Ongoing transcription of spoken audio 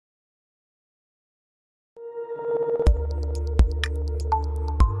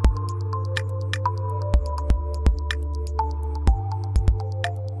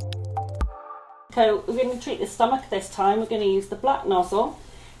So we're going to treat the stomach this time. We're going to use the black nozzle,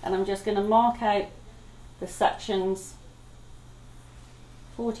 and I'm just going to mark out the sections,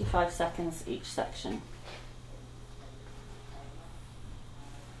 45 seconds each section.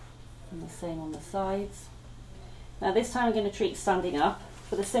 And the same on the sides. Now this time I'm going to treat standing up,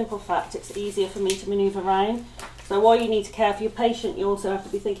 for the simple fact it's easier for me to manoeuvre around. So while you need to care for your patient, you also have to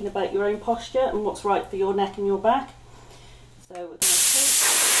be thinking about your own posture and what's right for your neck and your back. So we're going to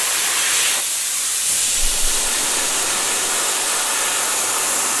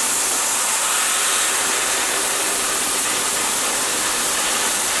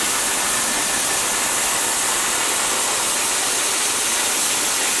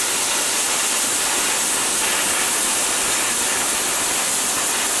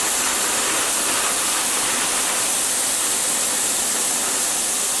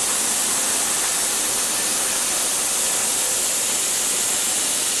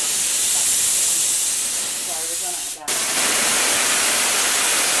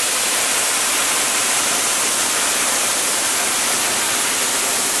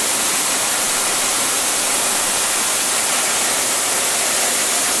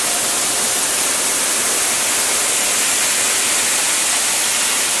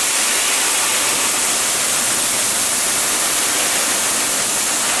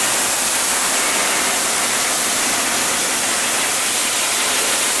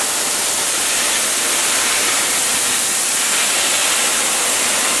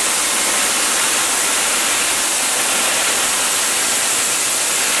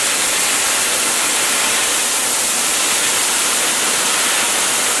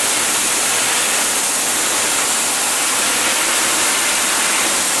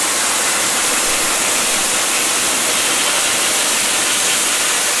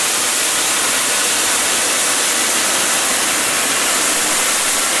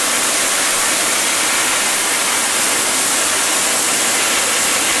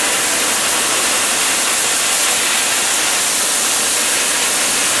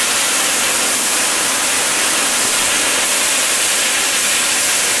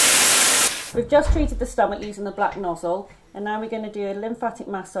We've just treated the stomach using the black nozzle, and now we're going to do a lymphatic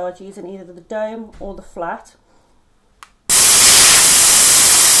massage using either the dome or the flat.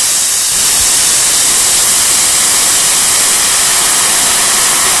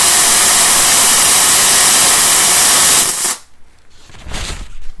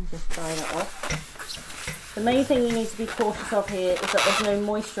 Just dry that off. The main thing you need to be cautious of here is that there's no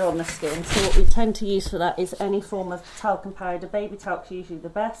moisture on the skin, so what we tend to use for that is any form of talcum powder. Baby talc's usually the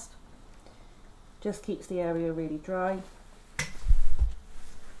best. Just keeps the area really dry.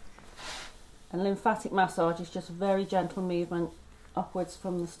 And lymphatic massage is just a very gentle movement upwards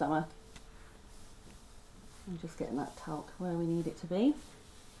from the stomach. And just getting that talc where we need it to be.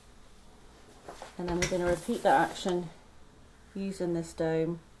 And then we're going to repeat that action using this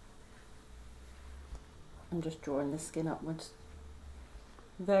dome and just drawing the skin upwards.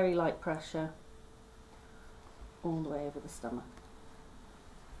 Very light pressure all the way over the stomach.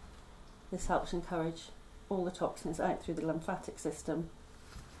 This helps encourage all the toxins out through the lymphatic system.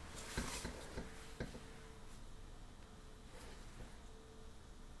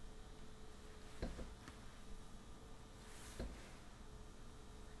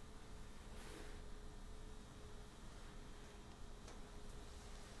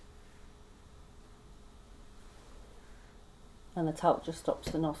 And the talc just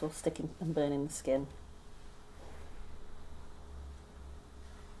stops the nozzle sticking and burning the skin.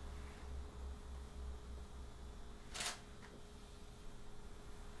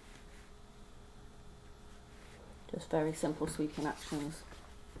 Just very simple sweeping actions.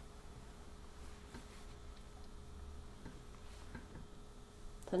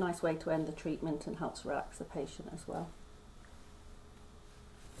 It's a nice way to end the treatment and helps relax the patient as well.